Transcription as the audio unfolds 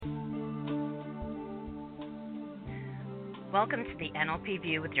Welcome to the NLP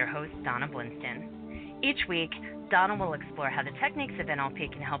View with your host, Donna Blinston. Each week, Donna will explore how the techniques of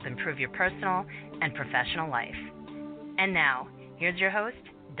NLP can help improve your personal and professional life. And now, here's your host,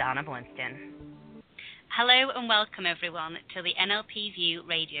 Donna Blinston. Hello and welcome everyone to the NLP View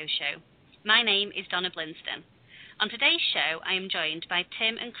radio show. My name is Donna Blinston. On today's show, I am joined by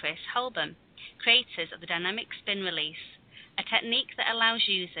Tim and Chris Holborn, creators of the Dynamic Spin Release, a technique that allows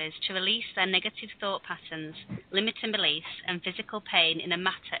users to release their negative thought patterns, limiting beliefs, and physical pain in a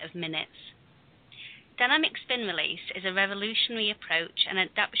matter of minutes. Dynamic Spin Release is a revolutionary approach and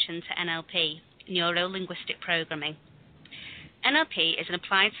adaptation to NLP, neuro-linguistic programming. NLP is an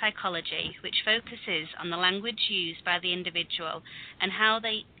applied psychology which focuses on the language used by the individual and how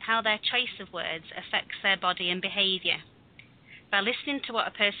their choice of words affects their body and behavior. By listening to what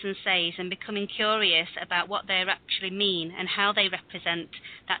a person says and becoming curious about what they actually mean and how they represent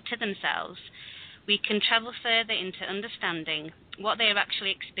that to themselves, we can travel further into understanding what they are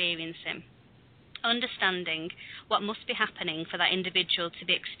actually experiencing, understanding what must be happening for that individual to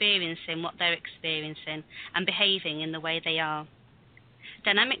be experiencing what they're experiencing and behaving in the way they are.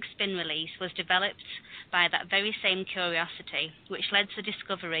 Dynamic Spin Release was developed by that very same curiosity, which led to the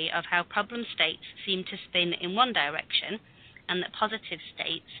discovery of how problem states seem to spin in one direction and that positive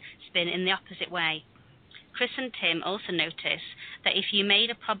states spin in the opposite way. Chris and Tim also notice that if you made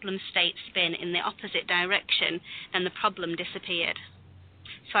a problem state spin in the opposite direction, then the problem disappeared.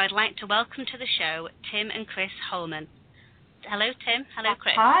 So I'd like to welcome to the show Tim and Chris Holborn. Hello, Tim. Hello,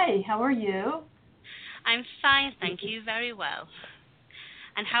 Chris. Hi, how are you? I'm fine, thank you, very well.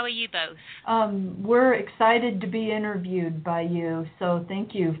 And how are you both? We're excited to be interviewed by you, so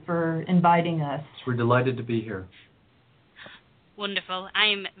thank you for inviting us. We're delighted to be here. Wonderful.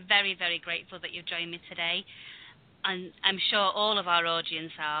 I'm very, very grateful that you've joined me today. And I'm sure all of our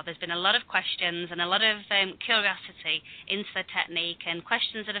audience are. There's been a lot of questions and a lot of curiosity into the technique and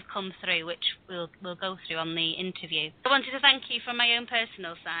questions that have come through, which we'll go through on the interview. I wanted to thank you from my own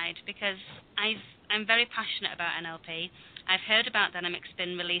personal side because I'm very passionate about NLP. I've heard about Dynamic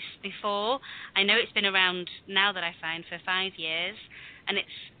Spin Release before. I know it's been around now that I find for 5 years. And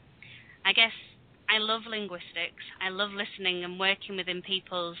I love linguistics. I love listening and working within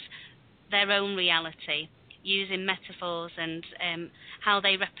their own reality, using metaphors and how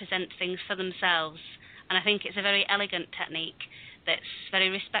they represent things for themselves. And I think it's a very elegant technique that's very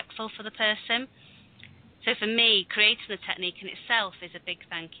respectful for the person. So for me, creating the technique in itself is a big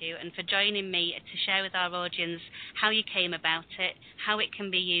thank you, and for joining me to share with our audience how you came about it, how it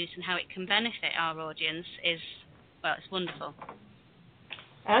can be used, and how it can benefit our audience it's wonderful.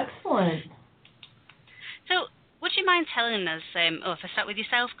 Excellent. So would you mind telling us, if I start with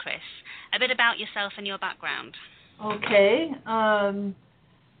yourself, Chris, a bit about yourself and your background? Okay. I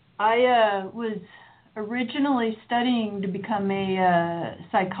was originally studying to become a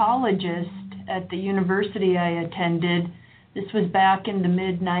psychologist at the university I attended. This was back in the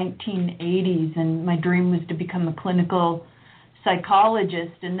mid-1980s, and my dream was to become a clinical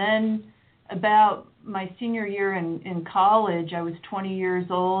psychologist. And then about my senior year in college, I was 20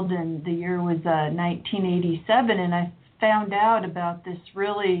 years old, and the year was 1987, and I found out about this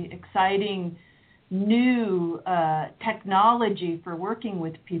really exciting new technology for working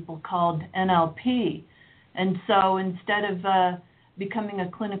with people called NLP. And so instead of becoming a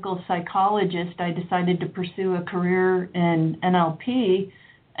clinical psychologist, I decided to pursue a career in NLP,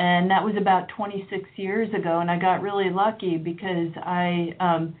 and that was about 26 years ago, and I got really lucky because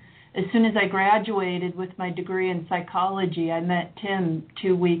as soon as I graduated with my degree in psychology, I met Tim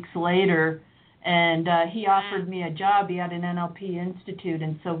 2 weeks later, and he offered me a job. He had an NLP institute,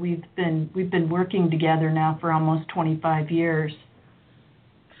 and so we've been working together now for almost 25 years.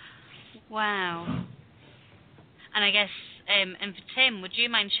 Wow. And I guess, and for Tim, would you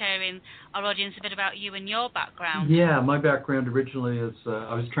mind sharing our audience a bit about you and your background? Yeah, my background originally is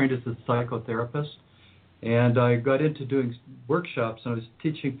I was trained as a psychotherapist. And I got into doing workshops, and I was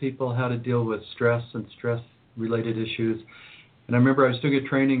teaching people how to deal with stress and stress-related issues. And I remember I was doing a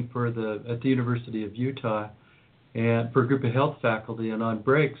training at the University of Utah, and for a group of health faculty. And on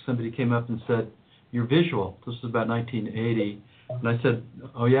break, somebody came up and said, "You're visual." This was about 1980. And I said,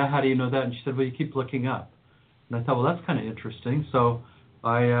 "Oh yeah, how do you know that?" And she said, "Well, you keep looking up." And I thought, well, that's kind of interesting. So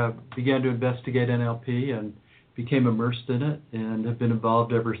I began to investigate NLP and became immersed in it, and have been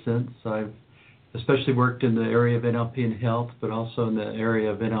involved ever since. I've especially worked in the area of NLP in health, but also in the area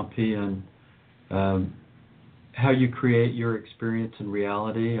of NLP and how you create your experience in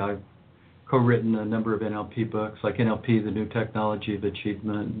reality. I've co-written a number of NLP books, like NLP, The New Technology of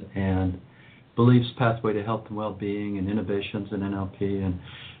Achievement, and Beliefs, Pathway to Health and Well-Being, and Innovations in NLP. And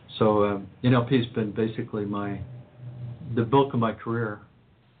so NLP has been basically my the bulk of my career.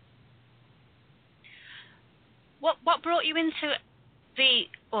 What brought you into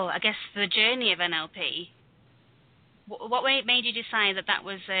the journey of NLP? What made you decide that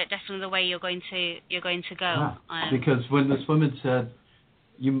was definitely the way you're going to go? Because when this woman said,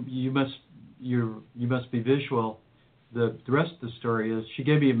 "You must be visual," the rest of the story is she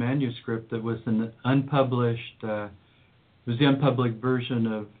gave me a manuscript that was an unpublished. It was the unpublished version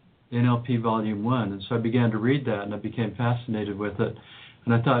of NLP Volume 1, and so I began to read that, and I became fascinated with it.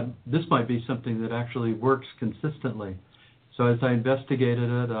 And I thought, this might be something that actually works consistently. So as I investigated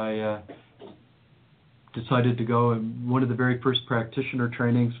it, I decided to go, and one of the very first practitioner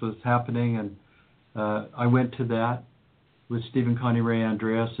trainings was happening, and I went to that with Stephen Connie Ray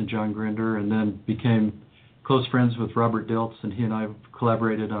Andreas and John Grinder, and then became close friends with Robert Dilts, and he and I have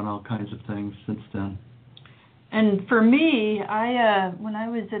collaborated on all kinds of things since then. And for me, when I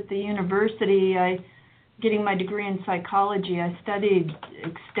was at the university, getting my degree in psychology, I studied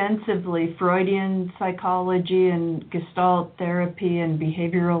extensively Freudian psychology and Gestalt therapy and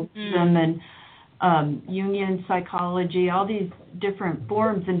behavioralism and Jungian psychology, all these different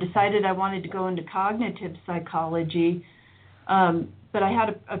forms, and decided I wanted to go into cognitive psychology. But I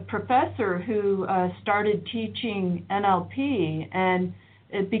had a professor who started teaching NLP, and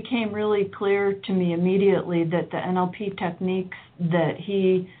it became really clear to me immediately that the NLP techniques that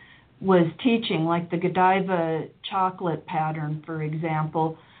he was teaching, like the Godiva chocolate pattern, for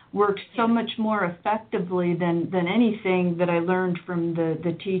example, worked so much more effectively than anything that I learned from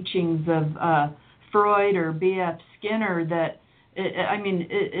the teachings of Freud or B.F. Skinner. That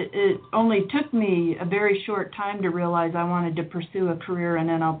it only took me a very short time to realize I wanted to pursue a career in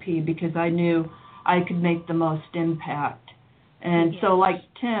NLP because I knew I could make the most impact. And so like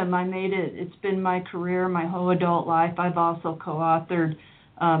Tim, I made it. It's been my career, my whole adult life. I've also co-authored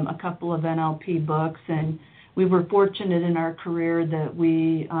a couple of NLP books, and we were fortunate in our career that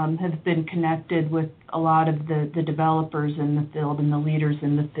we have been connected with a lot of the developers in the field and the leaders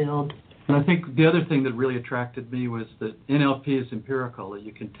in the field. And I think the other thing that really attracted me was that NLP is empirical, that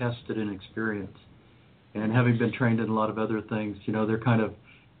you can test it in experience. And having been trained in a lot of other things, they're kind of,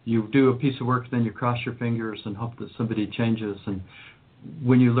 you do a piece of work, then you cross your fingers and hope that somebody changes. And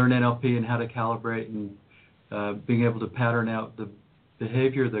when you learn NLP and how to calibrate and being able to pattern out the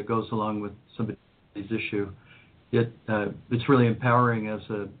behavior that goes along with somebody's issue, it's really empowering as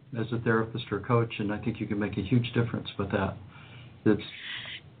a therapist or coach, and I think you can make a huge difference with that. It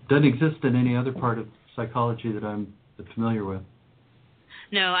doesn't exist in any other part of psychology that I'm familiar with.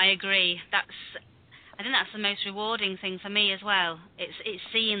 No, I agree. I think that's the most rewarding thing for me as well. It's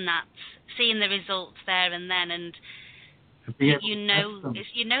seeing the results there and then, and you know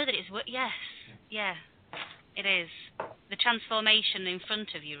that it's yes, yeah, it is the transformation in front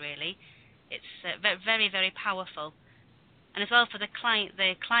of you. Really, it's very, very powerful. And as well for the client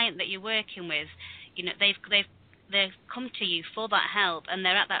that you're working with, they've come to you for that help, and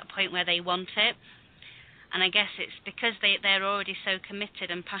they're at that point where they want it. And I guess it's because they're already so committed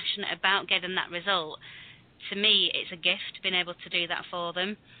and passionate about getting that result. To me, it's a gift being able to do that for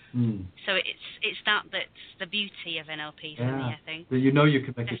them. So it's that's the beauty of NLP for me, I think. You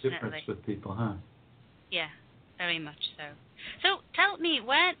can make a difference with people, huh? Yeah, very much so. So tell me,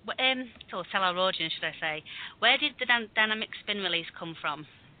 tell our audience, should I say, where did the dynamic spin release come from?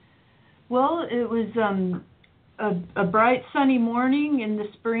 Well, it was a bright sunny morning in the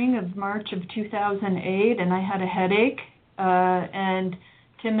spring of March of 2008, and I had a headache, and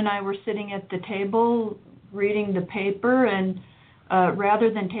Tim and I were sitting at the table reading the paper, and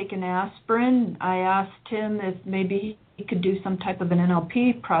rather than take an aspirin, I asked Tim if maybe he could do some type of an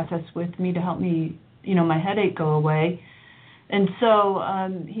NLP process with me to help me, my headache go away. And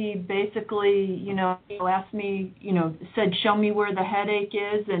so he basically, asked me, said, show me where the headache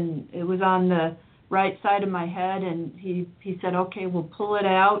is, and it was on the right side of my head, and he said, okay, we'll pull it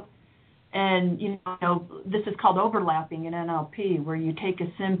out. And, this is called overlapping in NLP, where you take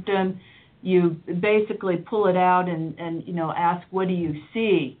a symptom, you basically pull it out and ask, what do you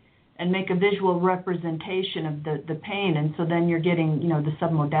see? And make a visual representation of the pain. And so then you're getting, the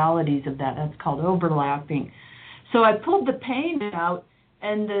submodalities of that. That's called overlapping. So I pulled the pain out,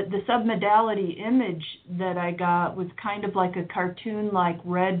 and the submodality image that I got was kind of like a cartoon-like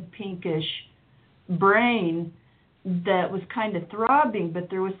red, pinkish brain that was kind of throbbing, but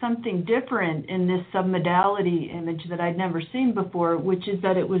there was something different in this submodality image that I'd never seen before, which is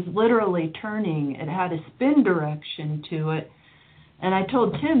that it was literally turning. It had a spin direction to it. And I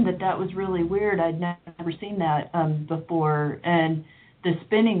told Tim that was really weird. I'd never seen that before, and the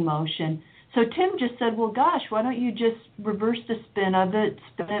spinning motion. So Tim just said, well, gosh, why don't you just reverse the spin of it,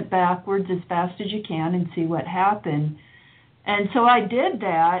 spin it backwards as fast as you can, and see what happened. And so I did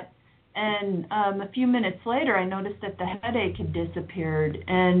that, and a few minutes later I noticed that the headache had disappeared,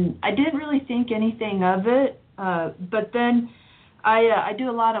 and I didn't really think anything of it, but then I do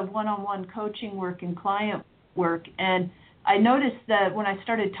a lot of one-on-one coaching work and client work, and I noticed that when I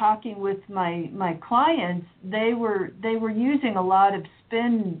started talking with my clients, they were using a lot of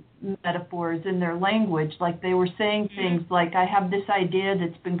spin metaphors in their language. Like they were saying things like, I have this idea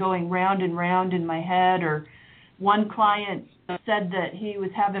that's been going round and round in my head, or one client said that he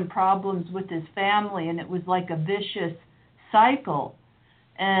was having problems with his family and it was like a vicious cycle.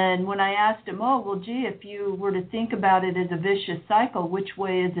 And when I asked him, oh, well, gee, if you were to think about it as a vicious cycle, which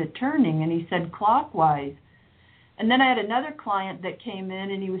way is it turning? And he said clockwise. And then I had another client that came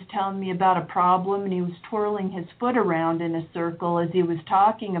in and he was telling me about a problem, and he was twirling his foot around in a circle as he was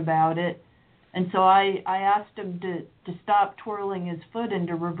talking about it. And so I asked him to stop twirling his foot and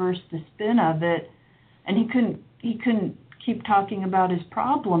to reverse the spin of it. And he couldn't keep talking about his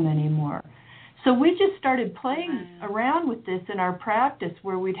problem anymore. So we just started playing around with this in our practice,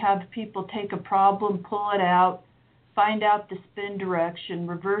 where we'd have people take a problem, pull it out, find out the spin direction,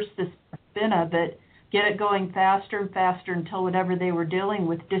 reverse the spin of it, get it going faster and faster until whatever they were dealing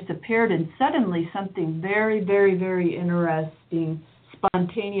with disappeared, and suddenly something very, very, very interesting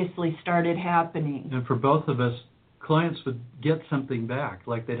spontaneously started happening. And for both of us, clients would get something back,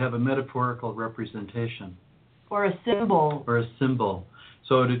 like they'd have a metaphorical representation. Or a symbol. Or a symbol.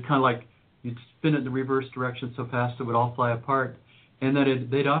 So it'd kind of like, you'd spin it in the reverse direction so fast it would all fly apart. And then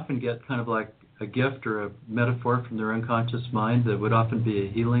they'd often get kind of like a gift or a metaphor from their unconscious mind that would often be a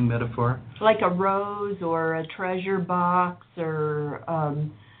healing metaphor. Like a rose or a treasure box or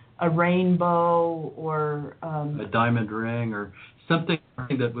a rainbow or... a diamond ring or something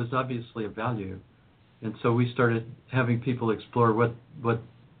that was obviously of value. And so we started having people explore what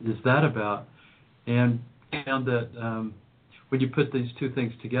is that about, and found that when you put these two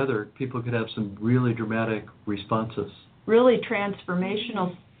things together, people could have some really dramatic responses. Really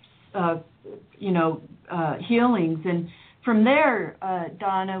transformational healings. And from there,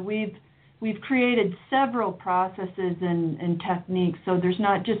 Donna, we've created several processes and techniques. So there's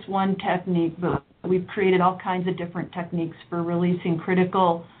not just one technique, but we've created all kinds of different techniques for releasing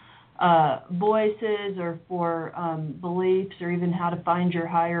critical voices, or for beliefs, or even how to find your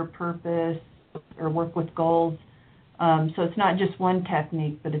higher purpose or work with goals. So it's not just one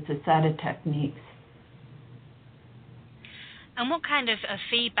technique, but it's a set of techniques. And what kind of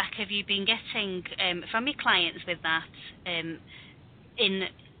feedback have you been getting from your clients with that? Is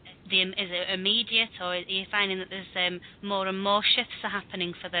it immediate, or are you finding that there's more and more shifts are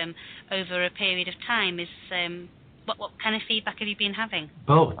happening for them over a period of time? What kind of feedback have you been having?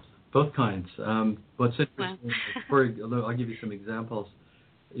 Both kinds. What's interesting, I'll give you some examples.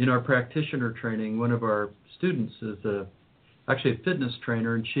 In our practitioner training, one of our students is actually a fitness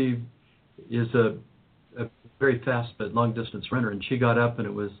trainer, and she is a very fast but long-distance runner. And she got up, and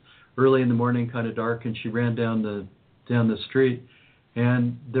it was early in the morning, kind of dark, and she ran down the street,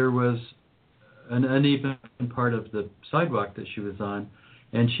 and there was an uneven part of the sidewalk that she was on,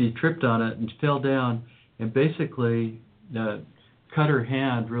 and she tripped on it and fell down, and basically cut her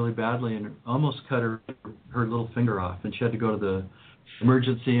hand really badly, and almost cut her little finger off, and she had to go to the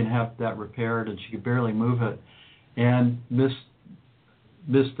emergency and have that repaired, and she could barely move it, and missed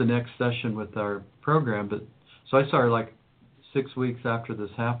the next session with our program. But so I saw her like 6 weeks after this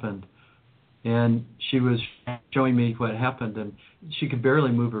happened, and she was showing me what happened, and she could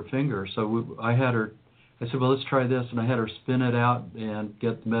barely move her finger. So I said, well, let's try this, and I had her spin it out and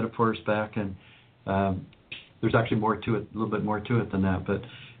get the metaphors back, and there's actually more to it, a little bit more to it than that, but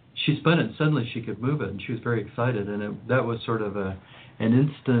she spun it, and suddenly she could move it, and she was very excited, and that was sort of an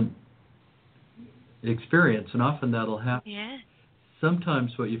instant experience, and often that'll happen. Yeah.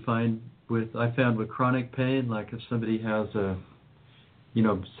 Sometimes what you find I found with chronic pain, like if somebody has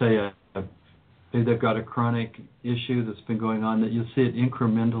maybe they've got a chronic issue that's been going on, that you'll see it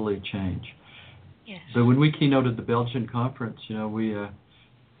incrementally change. Yes. But when we keynoted the Belgian conference,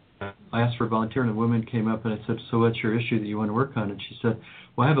 I asked for a volunteer, and a woman came up, and I said, so what's your issue that you want to work on? And she said,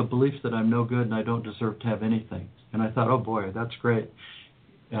 well, I have a belief that I'm no good and I don't deserve to have anything. And I thought, oh boy, that's great,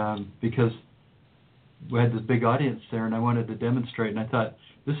 because we had this big audience there, and I wanted to demonstrate, and I thought,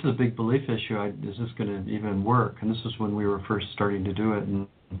 this is a big belief issue. Is this going to even work? And this was when we were first starting to do it.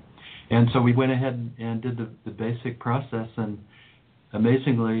 And so we went ahead and did the basic process, and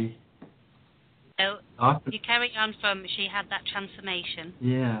amazingly, you carry on from she had that transformation.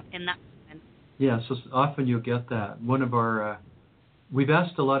 Yeah. In that moment. Yeah, so often you'll get that. One of our, we've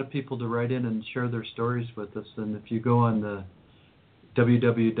asked a lot of people to write in and share their stories with us, and if you go on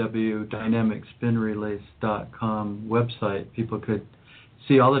www.dynamicspinrelease.com website, people could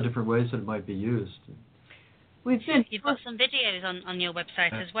see all the different ways that it might be used. You've got some videos on your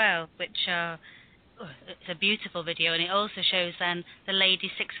website as well, which are it's a beautiful video, and it also shows then the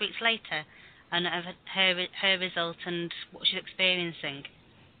lady 6 weeks later and her result and what she's experiencing.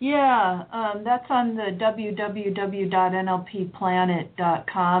 Yeah, that's on the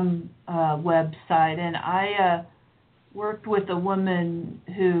www.nlpplanet.com website, and I worked with a woman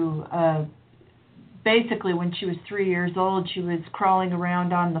who basically when she was 3 years old, she was crawling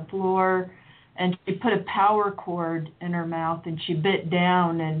around on the floor, and she put a power cord in her mouth, and she bit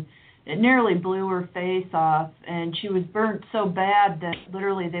down, and it nearly blew her face off, and she was burnt so bad that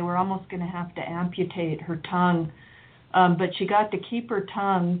literally they were almost going to have to amputate her tongue. But she got to keep her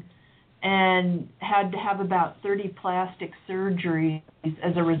tongue and had to have about 30 plastic surgeries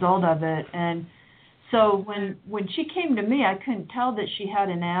as a result of it. And so when she came to me, I couldn't tell that she had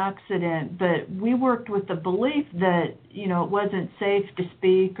an accident, but we worked with the belief that, you know, it wasn't safe to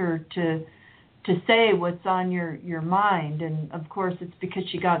speak or to say what's on your mind. And of course it's because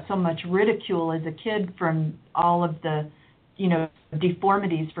she got so much ridicule as a kid from all of the, you know,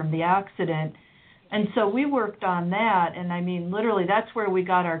 deformities from the accident. And so we worked on that, and I mean, literally that's where we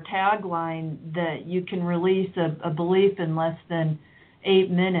got our tagline that you can release a belief in less than 8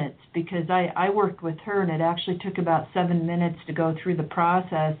 minutes, because I worked with her, and it actually took about 7 minutes to go through the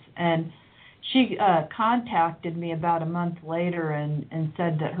process. And she contacted me about a month later and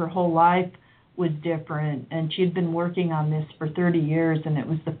said that her whole life was different, and she'd been working on this for 30 years, and it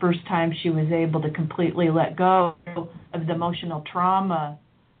was the first time she was able to completely let go of the emotional trauma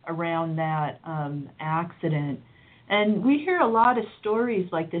around that accident. And we hear a lot of stories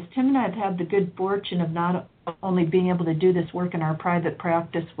like this. Tim and I have had the good fortune of not only being able to do this work in our private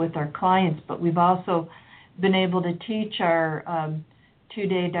practice with our clients, but we've also been able to teach our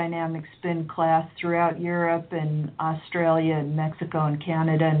 2-day dynamic spin class throughout Europe and Australia and Mexico and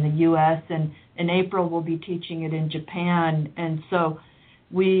Canada and the U.S. And in April we'll be teaching it in Japan. And so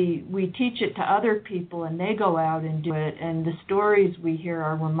we teach it to other people, and they go out and do it. And the stories we hear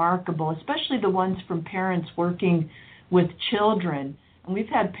are remarkable, especially the ones from parents working with children. And we've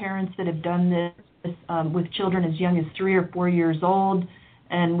had parents that have done this with children as young as 3 or 4 years old.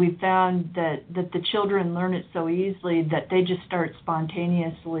 And we found that the children learn it so easily that they just start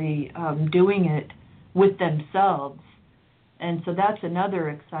spontaneously doing it with themselves. And so that's another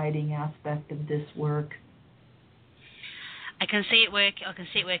exciting aspect of this work. I can see it working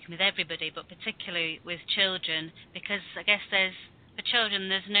with everybody, but particularly with children, because I guess for children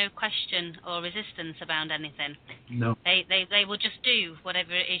there's no question or resistance around anything. No. They will just do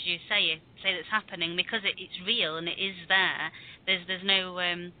whatever it is you say that's happening, because it's real and it is there. There's no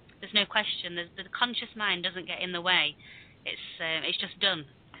question. The conscious mind doesn't get in the way. It's just done.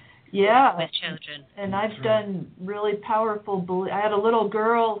 Yeah. With children. And I've done really powerful belief. I had a little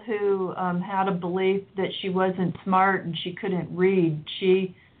girl who had a belief that she wasn't smart and she couldn't read.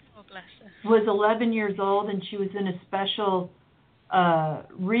 She was 11 years old, and she was in a special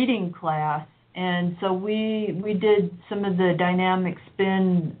reading class. And so we did some of the dynamic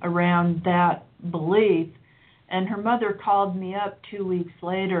spin around that belief. And her mother called me up 2 weeks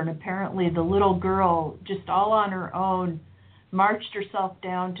later, and apparently the little girl, just all on her own, marched herself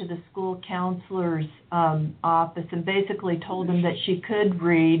down to the school counselor's office and basically told him that she could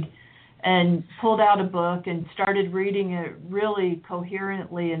read, and pulled out a book and started reading it really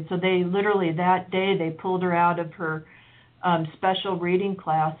coherently. And so they literally that day they pulled her out of her special reading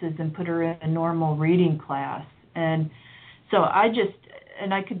classes and put her in a normal reading class. And so I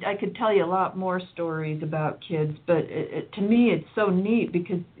could tell you a lot more stories about kids, but to me it's so neat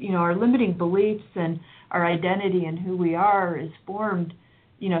because, you know, our limiting beliefs and our identity and who we are is formed,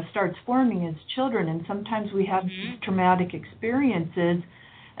 you know, starts forming as children. And sometimes we have these traumatic experiences,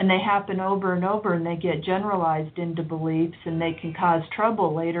 and they happen over and over, and they get generalized into beliefs, and they can cause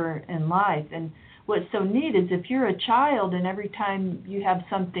trouble later in life. And what's so neat is if you're a child and every time you have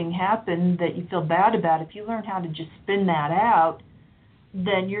something happen that you feel bad about, if you learn how to just spin that out,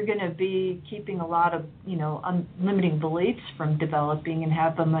 then you're going to be keeping a lot of, you know, limiting beliefs from developing and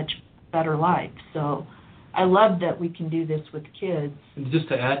have a much better life. So I love that we can do this with kids. And just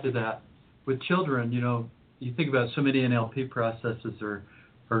to add to that, with children, you know, you think about so many NLP processes are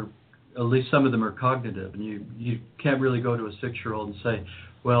at least some of them are cognitive, and you can't really go to a 6-year-old and say,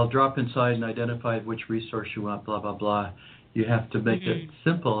 well, drop inside and identify which resource you want, blah, blah, blah. You have to make it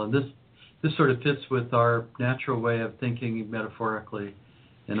simple. And this sort of fits with our natural way of thinking metaphorically,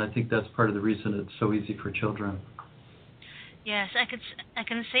 and I think that's part of the reason it's so easy for children. Yes, I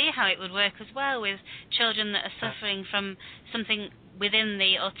can see how it would work as well with children that are suffering from something within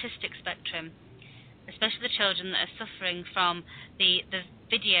the autistic spectrum, especially the children that are suffering from the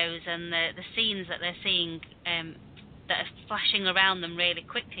videos and the scenes that they're seeing that are flashing around them really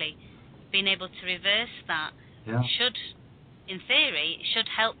quickly, being able to reverse that should, in theory, should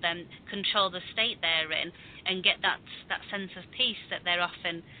help them control the state they're in and get that sense of peace that they're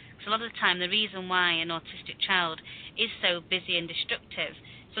often. Because a lot of the time, the reason why an autistic child is so busy and destructive,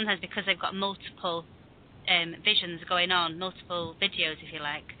 sometimes because they've got multiple visions going on, multiple videos, if you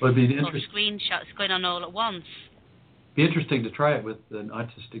like, or screenshots going on all at once. Be interesting to try it with an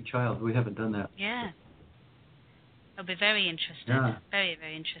autistic child. We haven't done that. Yeah. It'll be very interesting. Yeah. Very,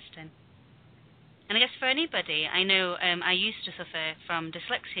 very interesting. And I guess for anybody, I know I used to suffer from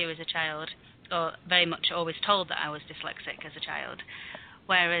dyslexia as a child, or very much always told that I was dyslexic as a child,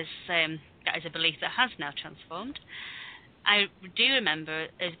 whereas that is a belief that has now transformed. I do remember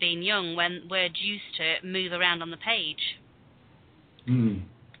as being young when words used to move around on the page.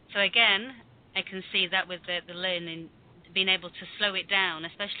 So again, I can see that with the learning, being able to slow it down,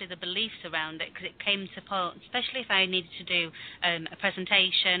 especially the beliefs around it, because it came to point, especially if I needed to do a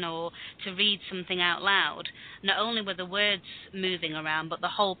presentation or to read something out loud, not only were the words moving around, but the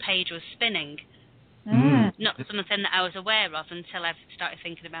whole page was spinning. Not something that I was aware of until I've started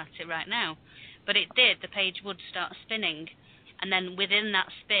thinking about it right now. But it did, the page would start spinning, and then within that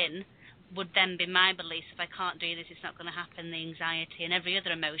spin would then be my beliefs: if I can't do this, it's not going to happen, the anxiety and every other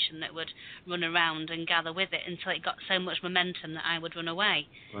emotion that would run around and gather with it until it got so much momentum that I would run away.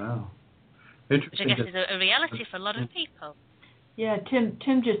 Wow. Which I guess is a reality for a lot of people. Yeah,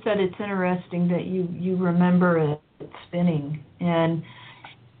 Tim just said it's interesting that you remember it spinning. And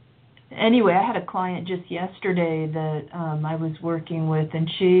anyway, I had a client just yesterday that I was working with, and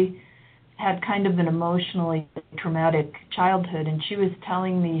she had kind of an emotionally traumatic childhood, and she was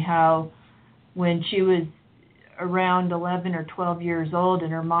telling me how when she was around 11 or 12 years old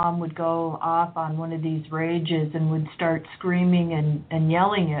and her mom would go off on one of these rages and would start screaming and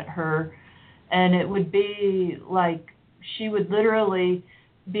yelling at her, and it would be like she would literally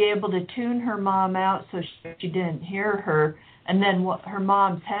be able to tune her mom out so she didn't hear her, and then her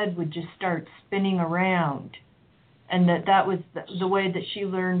mom's head would just start spinning around. And that was the way that she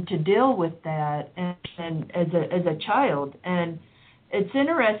learned to deal with that and as a child. And it's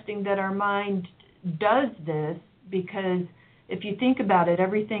interesting that our mind does this, because if you think about it,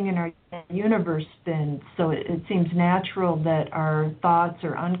 everything in our universe spins. So it seems natural that our thoughts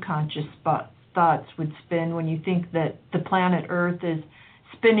or unconscious thoughts would spin when you think that the planet Earth is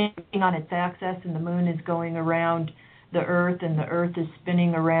spinning on its axis and the moon is going around the Earth and the Earth is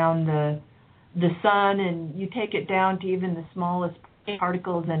spinning around the sun, and you take it down to even the smallest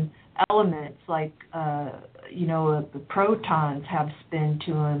particles and elements like the protons have spin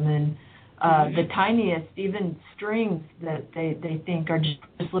to them, and the tiniest even strings that they think are just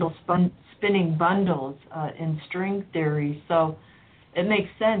little spinning bundles in string theory. So it makes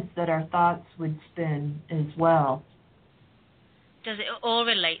sense that our thoughts would spin as well. Does it all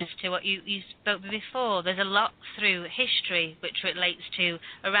relates to what you spoke before? There's a lot through history which relates to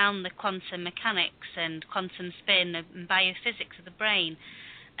around the quantum mechanics and quantum spin and biophysics of the brain,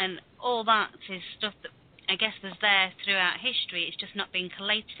 and all that is stuff that I guess was there throughout history. It's just not being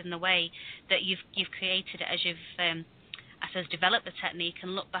collated in the way that you've created it as you've I suppose developed the technique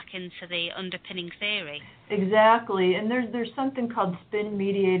and looked back into the underpinning theory. Exactly, and there's something called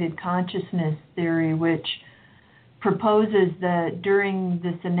spin-mediated consciousness theory, which proposes that during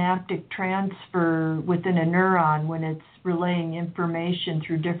the synaptic transfer within a neuron, when it's relaying information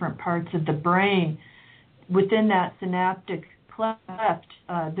through different parts of the brain, within that synaptic cleft,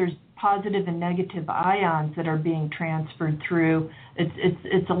 there's positive and negative ions that are being transferred through.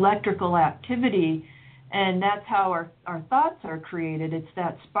 It's electrical activity, and that's how our thoughts are created. It's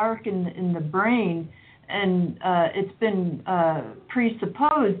that spark in the brain. And it's been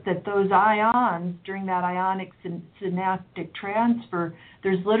presupposed that those ions, during that ionic synaptic transfer,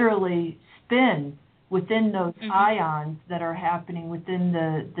 there's literally spin within those ions that are happening within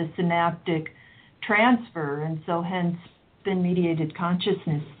the synaptic transfer, and so hence spin-mediated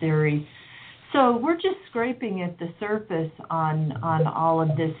consciousness theory. So we're just scraping at the surface on all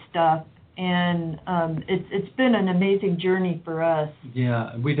of this stuff. And it's been an amazing journey for us.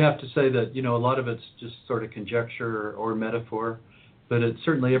 Yeah, we'd have to say that, a lot of it's just sort of conjecture or metaphor, but it's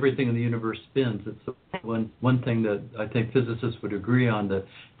certainly everything in the universe spins. It's one thing that I think physicists would agree on, that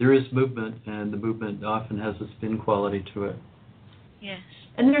there is movement, and the movement often has a spin quality to it. Yes.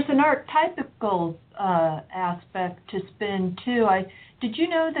 And there's an archetypical aspect to spin, too. Did you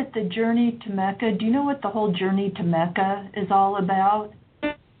know that the journey to Mecca, do you know what the whole journey to Mecca is all about?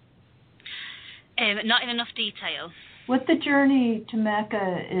 Not in enough detail. What the journey to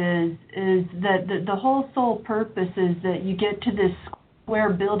Mecca is that the whole sole purpose is that you get to this square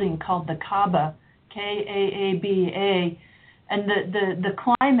building called the Kaaba, Kaaba, and the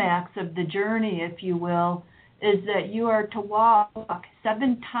climax of the journey, if you will, is that you are to walk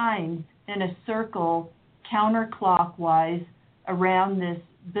 7 times in a circle counterclockwise around this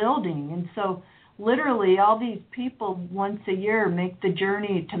building. And so literally all these people once a year make the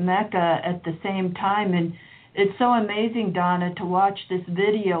journey to Mecca at the same time. And it's so amazing, Donna, to watch this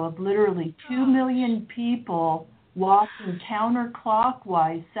video of literally 2 million people walking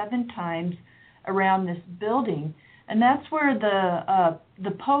counterclockwise 7 times around this building. And that's where the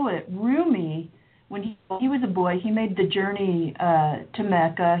poet Rumi, when he was a boy, he made the journey to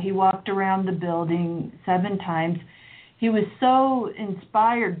Mecca. He walked around the building 7 times. He was so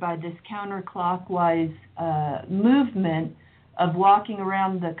inspired by this counterclockwise movement of walking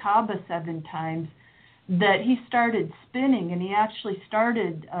around the Kaaba 7 times that he started spinning, and he actually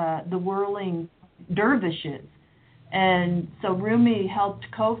started the whirling dervishes. And so Rumi helped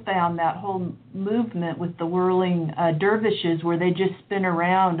co-found that whole movement with the whirling dervishes, where they just spin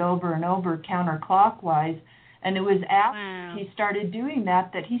around over and over counterclockwise. And it was after he started doing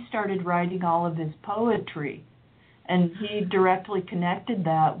that he started writing all of his poetry. And he directly connected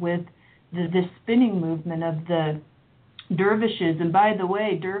that with the spinning movement of the dervishes. And by the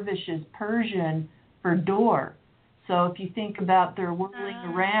way, dervish is Persian for door. So if you think about their whirling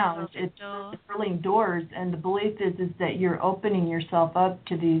around, it's whirling doors, and the belief is that you're opening yourself up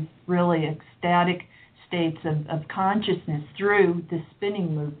to these really ecstatic states of consciousness through the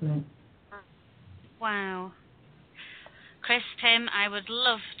spinning movement. Wow. Chris, Tim, I would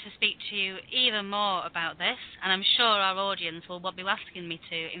love to speak to you even more about this, and I'm sure our audience will be asking me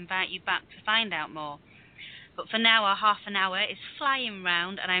to invite you back to find out more. But for now, our half an hour is flying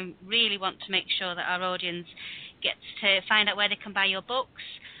round, and I really want to make sure that our audience gets to find out where they can buy your books,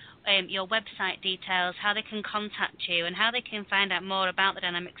 your website details, how they can contact you, and how they can find out more about the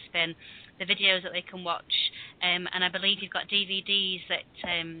dynamic spin, the videos that they can watch. And I believe you've got DVDs that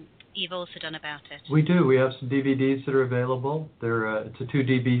you've also done about it. We do. We have some DVDs that are available. It's a 2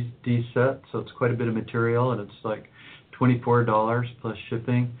 DVD set, so it's quite a bit of material, and it's like $24 plus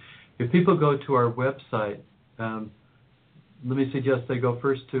shipping. If people go to our website, let me suggest they go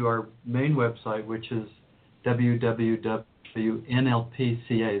first to our main website, which is www.nlpca,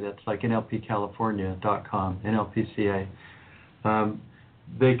 that's like nlpcalifornia.com, NLPCA.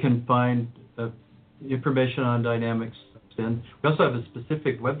 They can find information on dynamic spin. We also have a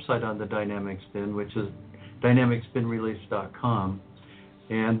specific website on the dynamic spin, which is dynamicspinrelease.com.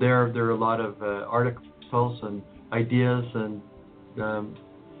 And there are a lot of articles and ideas and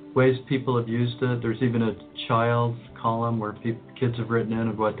ways people have used it. There's even a child's column where kids have written in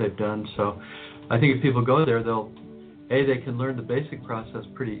of what they've done. So I think if people go there, they can learn the basic process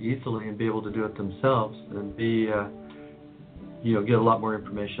pretty easily and be able to do it themselves, and get a lot more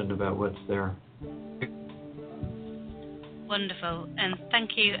information about what's there. Wonderful, and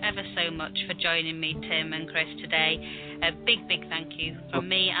thank you ever so much for joining me, Tim and Chris, today. A big, big thank you from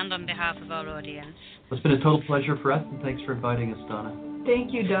me and on behalf of our audience. It's been a total pleasure for us, and thanks for inviting us, Donna.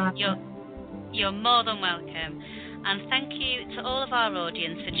 Thank you, Donna. You're more than welcome. And thank you to all of our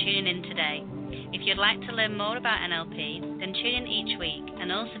audience for tuning in today. If you'd like to learn more about NLP, then tune in each week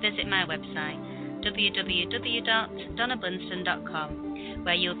and also visit my website, www.donnablinston.com,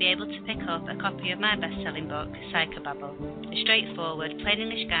 where you'll be able to pick up a copy of my best-selling book, Psychobabble, a straightforward, plain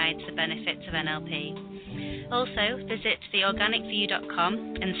English guide to the benefits of NLP. Also, visit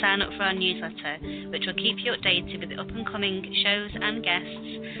theorganicview.com and sign up for our newsletter, which will keep you updated with the up-and-coming shows and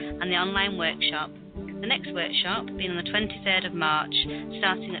guests and the online workshop. The next workshop being on the 23rd of March,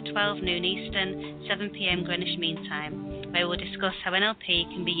 starting at 12 noon Eastern, 7 p.m. Greenwich Mean Time, where we'll discuss how NLP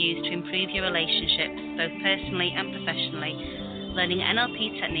can be used to improve your relationships, both personally and professionally, learning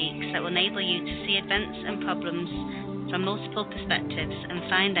NLP techniques that will enable you to see events and problems from multiple perspectives and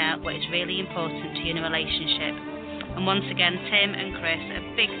find out what is really important to you in a relationship. And once again, Tim and Chris,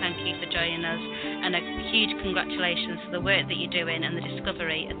 a big thank you for joining us, and a huge congratulations for the work that you're doing and the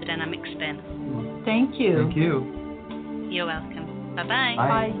discovery of the dynamic spin. Thank you. Thank you. You're welcome. Bye-bye.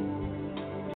 Bye. Bye.